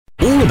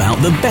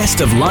about the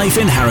best of life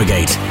in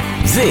Harrogate.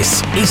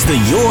 This is the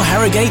Your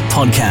Harrogate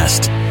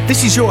podcast.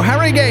 This is Your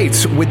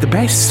Harrogate with the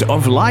best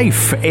of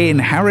life in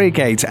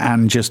Harrogate,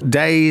 and just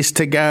days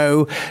to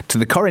go to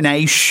the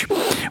Coronation,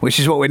 which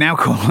is what we're now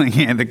calling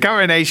it, the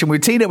Coronation.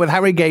 We've teamed up with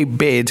Harrogate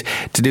BID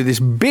to do this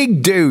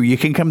big do you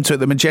can come to at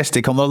the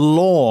Majestic on the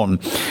lawn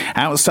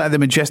outside the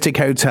Majestic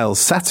Hotel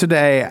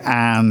Saturday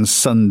and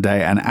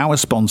Sunday, and our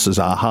sponsors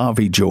are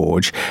Harvey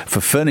George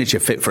for Furniture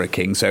Fit for a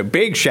King, so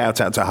big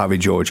shout out to Harvey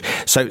George.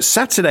 So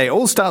Saturday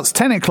all starts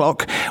 10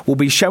 o'clock. We'll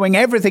be showing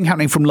everything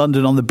happening from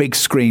London on the big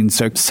screen,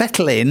 so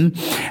settle in.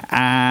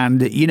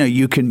 And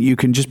you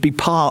can just be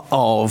part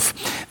of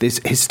this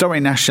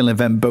historic national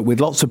event, but with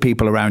lots of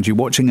people around you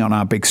watching on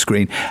our big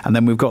screen. And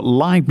then we've got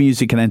live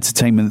music and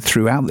entertainment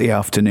throughout the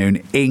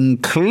afternoon,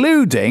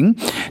 including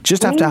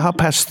just after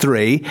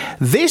 3:30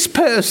 this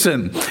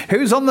person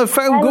who's on the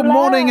phone. Hello. Good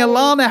morning,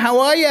 Alanah. How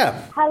are you?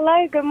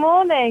 Hello, good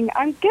morning.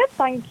 I'm good,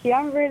 thank you.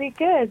 I'm really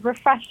good.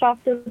 Refreshed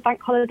after the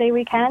bank holiday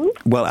weekend.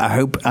 Well, I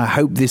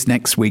hope this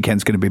next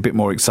weekend's going to be a bit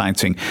more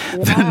exciting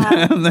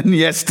than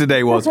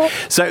yesterday was.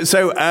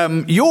 So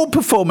you're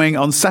performing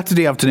on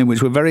Saturday afternoon,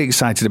 which we're very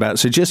excited about.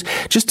 So just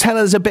tell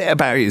us a bit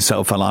about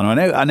yourself,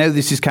 Alanah. I know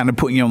this is kind of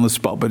putting you on the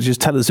spot, but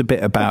just tell us a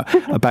bit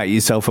about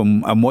yourself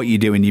and what you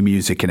do in your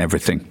music and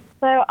everything.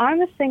 So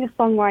I'm a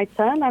singer-songwriter,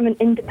 and I'm an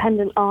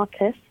independent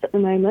artist at the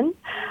moment,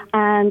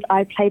 and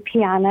I play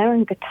piano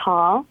and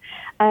guitar.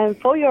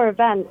 For your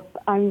event,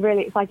 I'm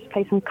really excited to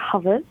play some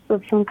covers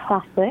of some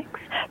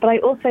classics, but I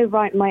also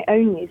write my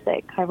own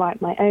music. I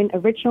write my own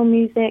original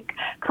music,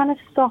 kind of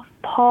soft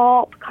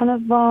pop kind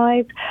of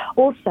vibe.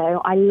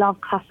 Also, I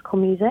love classical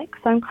music,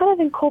 so I'm kind of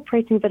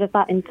incorporating a bit of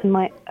that into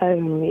my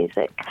own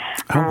music.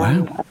 Oh,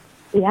 wow.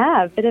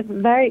 Yeah,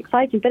 very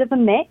exciting, bit of a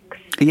mix.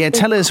 Yeah,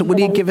 tell us. Would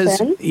you give us?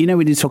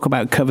 When you talk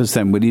about covers,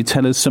 then would you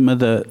tell us some of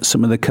the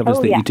covers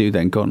that you do?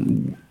 Then go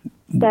on.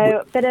 So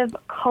a bit of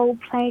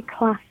Coldplay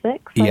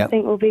classics, I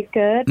think will be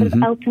good. Bit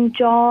of Elton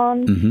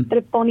John, bit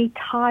of Bonnie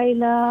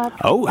Tyler.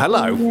 Oh,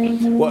 hello!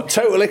 What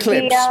Total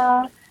Eclipse?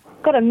 Yeah.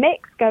 Got a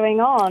mix going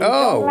on.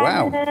 Oh,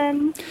 wow.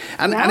 And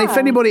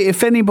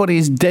if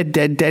anybody's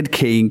dead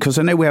keen, because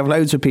I know we have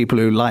loads of people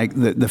who like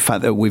the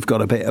fact that we've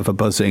got a bit of a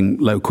buzzing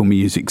local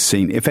music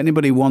scene. If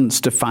anybody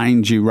wants to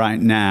find you right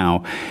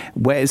now,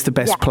 where's the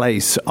best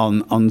place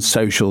on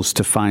socials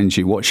to find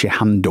you? What's your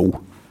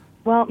handle?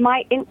 Well,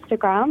 my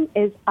Instagram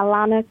is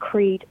Alanah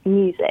Creed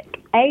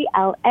Music.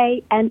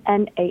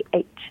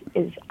 ALANNAH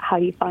is how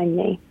you find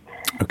me.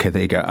 Okay,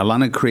 there you go.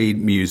 Alanah Creed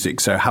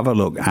Music. So have a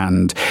look.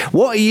 And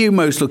what are you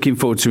most looking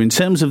forward to in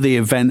terms of the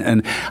event?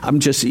 And I'm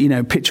just,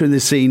 picturing the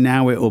scene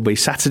now. It will be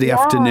Saturday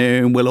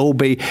afternoon. We'll all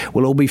be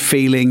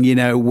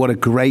feeling, what a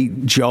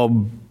great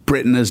job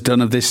Britain has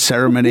done of this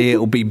ceremony.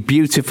 It'll be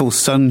beautiful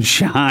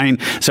sunshine.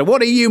 So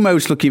what are you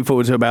most looking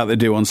forward to about the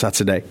do on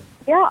Saturday?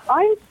 Yeah,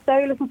 I'm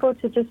so looking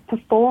forward to just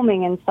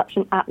performing in such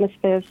an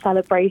atmosphere of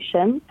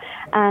celebration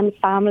and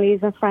families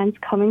and friends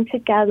coming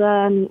together,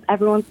 and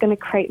everyone's going to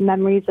create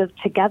memories of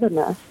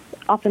togetherness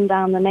up and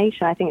down the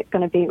nation. I think it's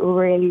going to be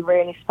really,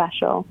 really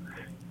special.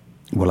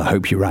 Well, I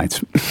hope you're right.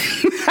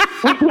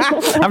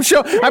 I'm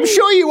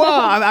sure you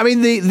are. I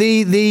mean,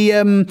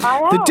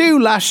 the do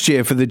last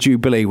year for the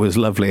Jubilee was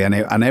lovely,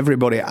 and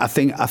everybody. I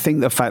think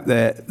the fact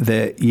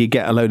that you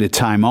get a load of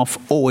time off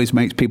always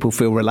makes people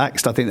feel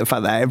relaxed. I think the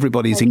fact that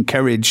everybody's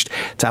encouraged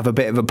to have a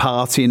bit of a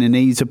party and an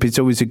ease up is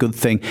always a good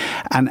thing.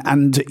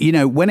 And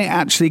when it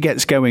actually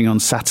gets going on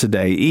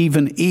Saturday,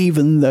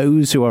 even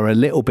those who are a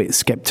little bit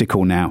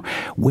sceptical now,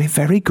 we're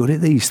very good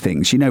at these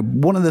things.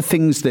 One of the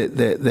things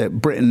that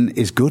Britain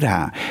is good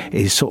at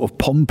is sort of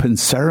pomp and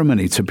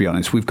ceremony, to be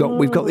honest. We've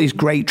got these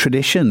great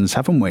traditions,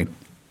 haven't we?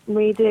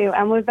 We do,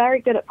 and we're very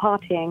good at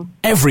partying.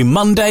 Every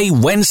Monday,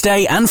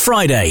 Wednesday and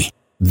Friday.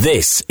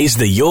 This is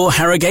the Your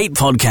Harrogate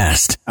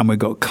podcast. And we've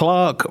got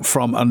Clark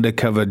from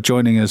Undercovered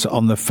joining us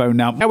on the phone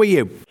now. How are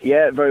you?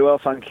 Yeah, very well,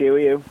 thank you. How are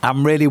you?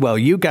 I'm really well.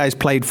 You guys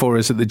played for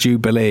us at the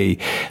Jubilee,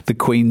 the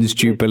Queen's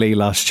Jubilee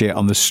last year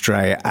on the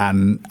Stray.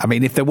 And I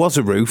mean, if there was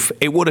a roof,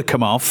 it would have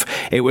come off.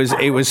 It was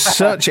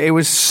such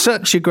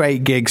a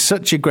great gig,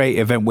 such a great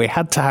event. We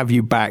had to have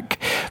you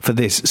back for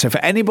this. So for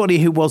anybody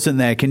who wasn't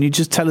there, can you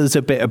just tell us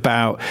a bit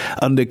about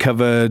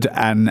Undercovered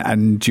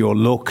and your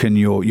look and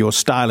your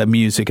style of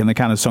music and the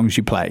kind of songs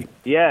you play?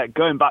 Yeah,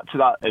 going back to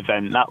that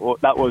event,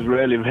 that was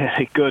really,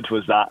 really good,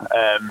 was that.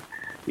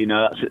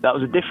 That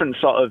was a different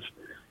sort of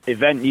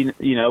event.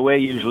 We're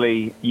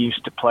usually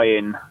used to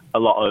playing a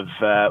lot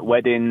of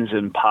weddings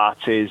and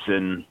parties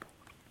and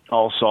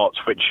all sorts,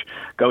 which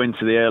go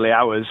into the early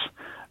hours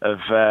of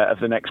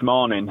the next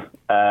morning.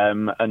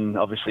 And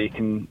obviously you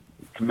can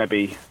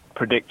maybe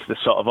predict the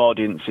sort of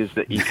audiences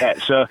that you get.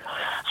 So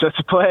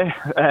to play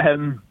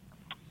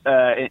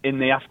in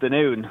the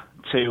afternoon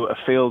to a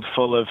field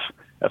full of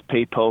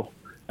people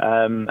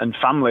and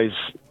families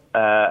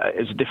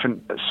is a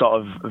different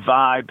sort of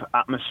vibe,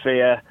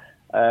 atmosphere,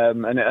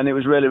 and it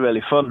was really,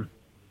 really fun.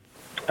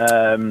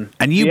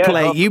 And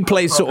you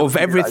play sort of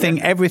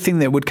everything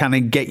that would kind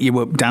of get you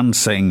up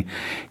dancing.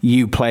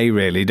 You play,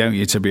 really, don't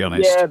you? To be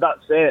honest. Yeah,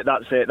 that's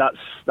it.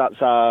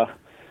 That's our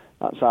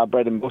our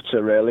bread and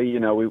butter, really. You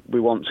know, we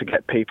want to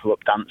get people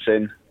up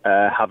dancing,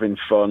 having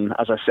fun.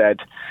 As I said,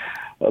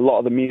 a lot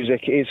of the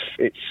music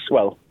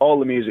all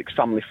the music's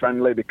family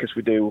friendly because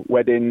we do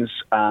weddings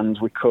and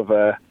we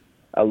cover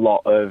a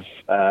lot of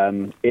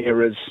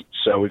eras.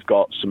 So we've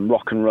got some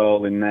rock and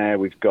roll in there.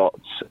 We've got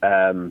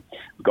a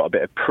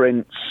bit of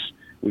Prince.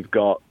 We've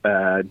got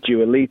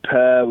Dua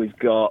Lipa. We've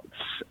got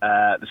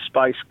the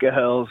Spice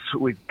Girls.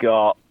 We've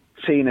got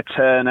Tina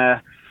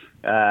Turner.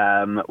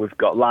 We've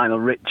got Lionel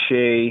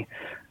Richie.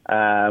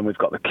 We've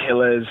got the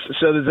Killers.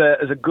 So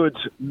there's a good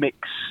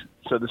mix.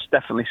 So there's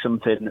definitely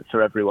something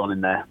for everyone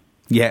in there.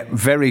 Yeah,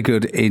 very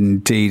good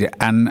indeed.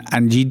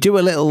 And you do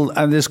a little,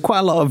 and there's quite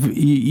a lot of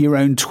your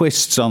own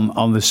twists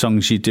on the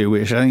songs you do,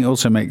 which I think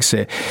also makes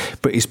it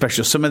pretty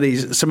special. Some of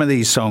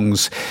these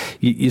songs,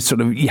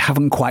 you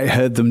haven't quite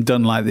heard them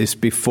done like this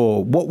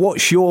before.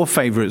 What's your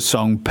favourite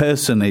song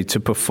personally to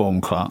perform,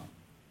 Clark?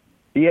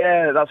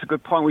 Yeah, that's a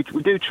good point.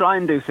 We do try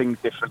and do things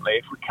differently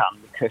if we can,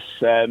 because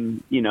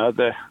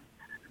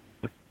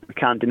we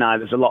can't deny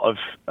there's a lot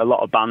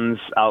of bands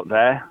out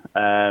there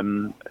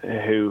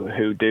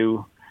who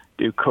do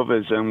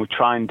covers, and we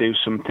try and do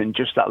something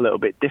just that little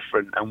bit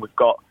different. And we've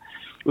got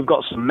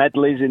some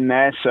medleys in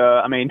there. So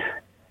I mean,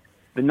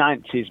 the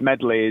 90s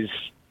medley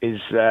is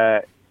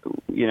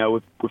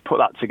we've put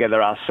that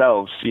together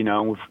ourselves. You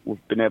know, and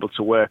we've been able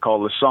to work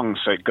all the songs,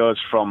 so it goes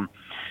from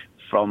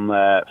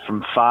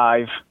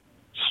 5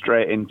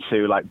 straight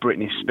into like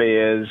Britney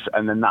Spears,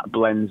 and then that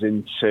blends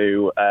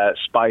into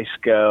Spice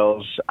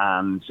Girls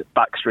and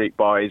Backstreet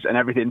Boys and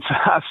everything. So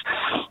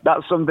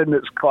that's something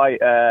that's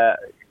quite a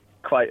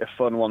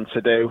fun one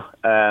to do.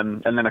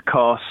 And then of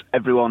course,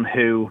 everyone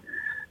who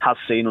has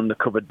seen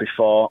Undercovered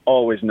before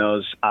always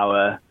knows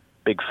our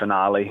big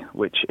finale,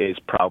 which is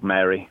Proud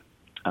Mary,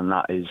 and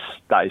that is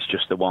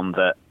just the one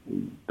that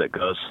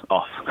goes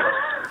off.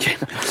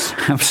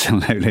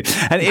 Absolutely.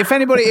 And if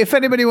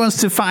anybody wants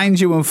to find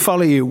you and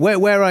follow you,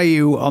 where are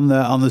you on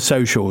the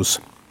socials?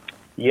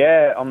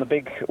 Yeah, on the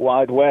big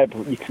wide web,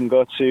 you can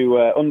go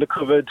to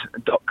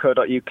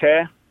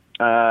undercovered.co.uk,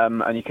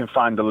 and you can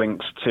find the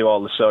links to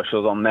all the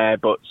socials on there.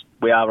 But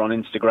we are on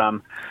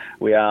Instagram,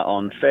 we are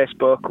on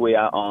Facebook, we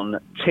are on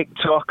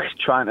TikTok,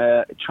 trying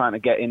to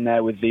get in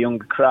there with the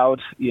younger crowd.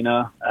 You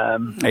know,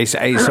 it's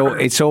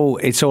all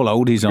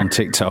oldies on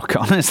TikTok.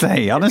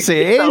 Honestly,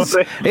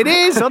 it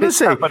is.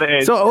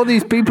 Honestly, so all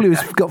these people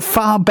who've got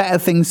far better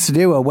things to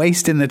do are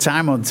wasting their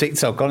time on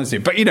TikTok. Honestly,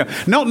 but you know,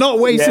 not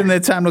wasting their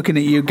time looking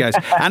at you guys.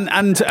 And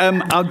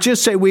I'll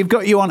just say we've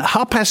got you on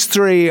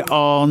 3:30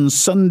 on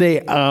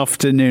Sunday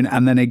afternoon,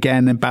 and then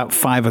again about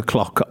 5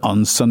 o'clock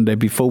on Sunday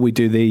before we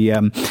do the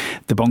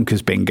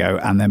Bonkers Bingo,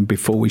 and then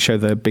before we show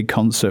the big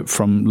concert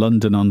from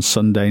London on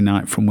Sunday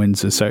night from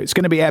Windsor. So it's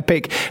going to be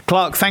epic.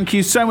 Clark, thank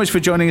you so much for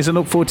joining us, and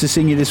look forward to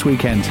seeing you this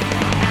weekend.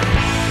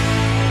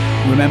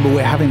 Remember,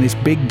 we're having this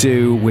big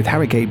do with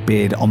Harrogate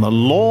BID on the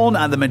lawn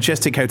at the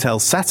Majestic Hotel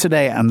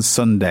Saturday and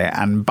Sunday.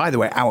 And by the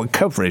way, our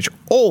coverage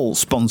all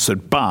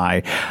sponsored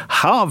by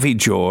Harvey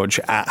George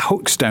at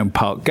Hookstone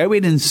Park. Go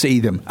in and see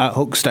them at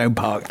Hookstone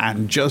Park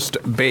and just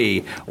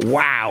be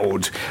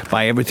wowed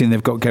by everything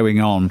they've got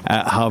going on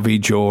at Harvey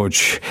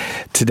George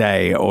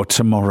today or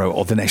tomorrow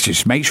or the next.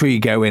 Just make sure you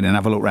go in and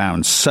have a look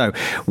round. So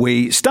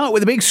we start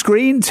with a big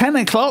screen, 10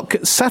 o'clock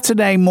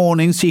Saturday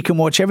morning, so you can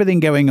watch everything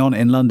going on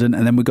in London.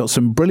 And then we've got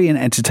some brilliant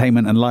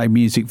entertainment and live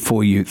music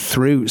for you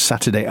through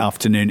Saturday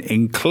afternoon,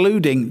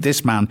 including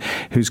this man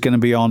who's going to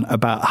be on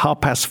about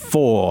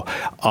 4:30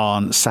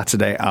 on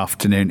Saturday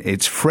afternoon.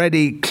 It's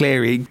Freddie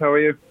Cleary. How are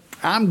you?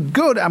 I'm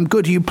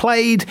good. You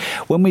played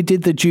when we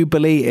did the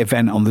Jubilee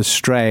event on the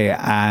Stray,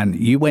 and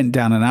you went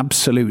down an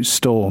absolute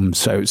storm.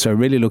 So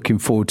really looking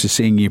forward to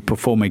seeing you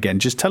perform again.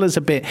 Just tell us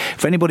a bit,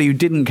 for anybody who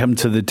didn't come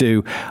to the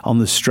do on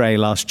the Stray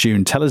last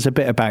June, tell us a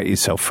bit about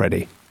yourself,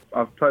 Freddie.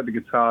 I've played the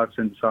guitar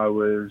since I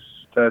was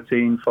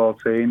 13,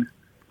 14.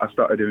 I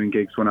started doing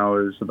gigs when I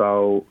was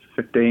about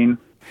 15.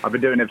 I've been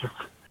doing it for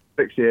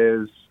 6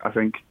 years, I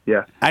think.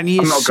 Yeah. And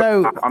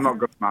I'm not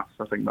good at maths.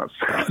 I think that's.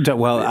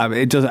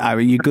 It doesn't. I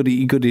mean, you're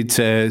good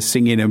at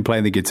singing and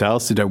playing the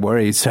guitar, so don't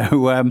worry. So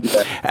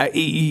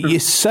you're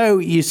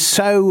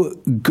so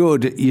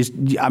good.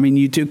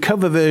 You do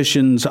cover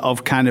versions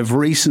of kind of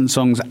recent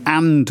songs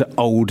and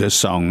older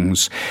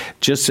songs.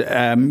 Just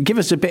give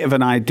us a bit of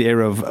an idea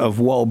of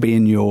what will be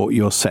in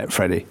your set,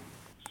 Freddie.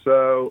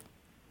 So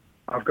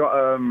I've got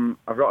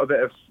a bit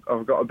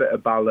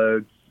of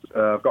ballads.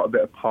 I've got a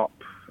bit of pop.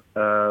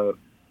 A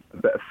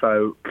bit of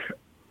folk,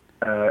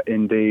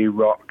 indie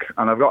rock,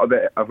 and I've got a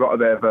bit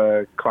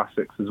of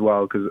classics as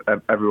well because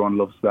everyone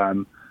loves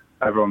them.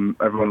 Everyone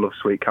loves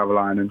Sweet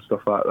Caroline and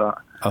stuff like that.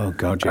 Oh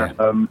God, yeah.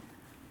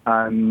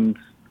 And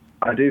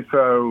I do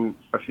throw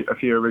a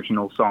few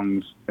original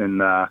songs in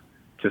there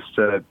just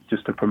to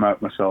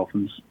promote myself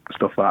and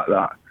stuff like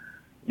that.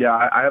 Yeah,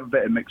 I have a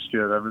bit of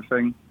mixture of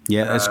everything.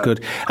 Yeah, that's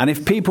good. And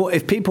if people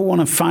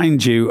want to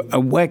find you,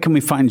 where can we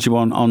find you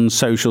on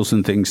socials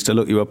and things to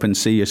look you up and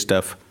see your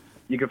stuff?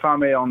 You can find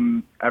me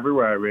on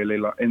everywhere, really,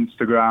 like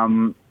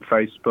Instagram,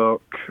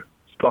 Facebook,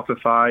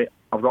 Spotify,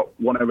 I've got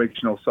one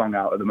original song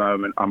out at the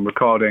moment. I'm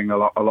recording a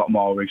lot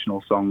more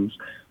original songs.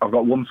 I've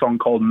got one song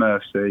called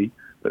Mercy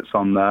that's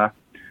on there.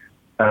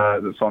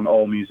 That's on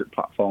all music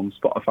platforms,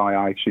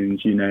 Spotify,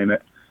 iTunes, you name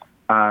it.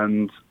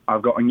 And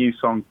I've got a new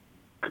song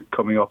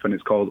coming up, and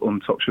it's called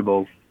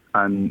Untouchable.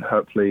 And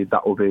hopefully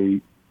that will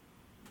be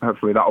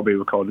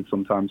recorded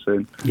sometime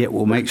soon. Yeah,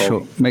 we'll make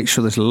sure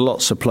there's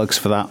lots of plugs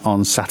for that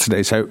on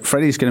Saturday. So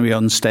Freddie's going to be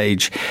on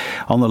stage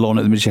on the lawn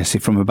at the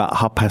Majestic from about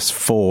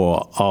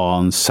 4:30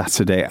 on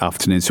Saturday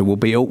afternoon. So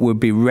we'll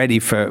be ready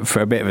for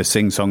a bit of a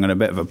sing-song and a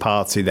bit of a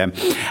party then.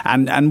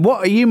 And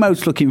what are you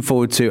most looking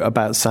forward to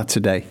about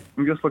Saturday?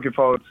 I'm just looking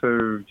forward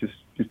to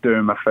just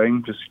doing my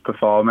thing, just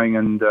performing,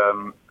 and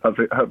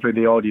hopefully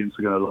the audience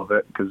are going to love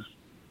it, because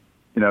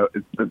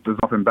there's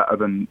nothing better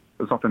than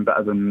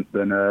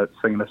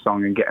singing a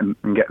song and getting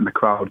the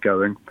crowd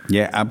going.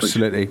 Yeah,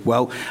 absolutely.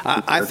 Well,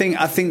 I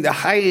think the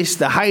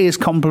highest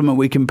compliment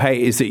we can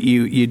pay is that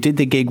you did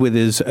the gig with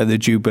us at the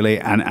Jubilee,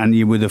 and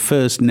you were the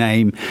first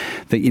name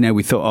that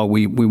we thought,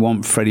 we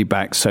want Freddie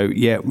back. So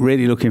yeah,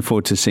 really looking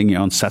forward to seeing you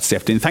on Saturday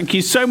afternoon. Thank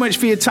you so much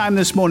for your time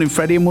this morning,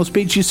 Freddie, and we'll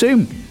speak to you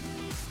soon.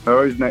 No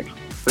worries, Nick.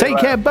 Take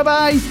care. Bye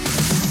bye.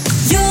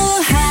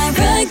 Your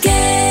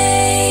Harrogate.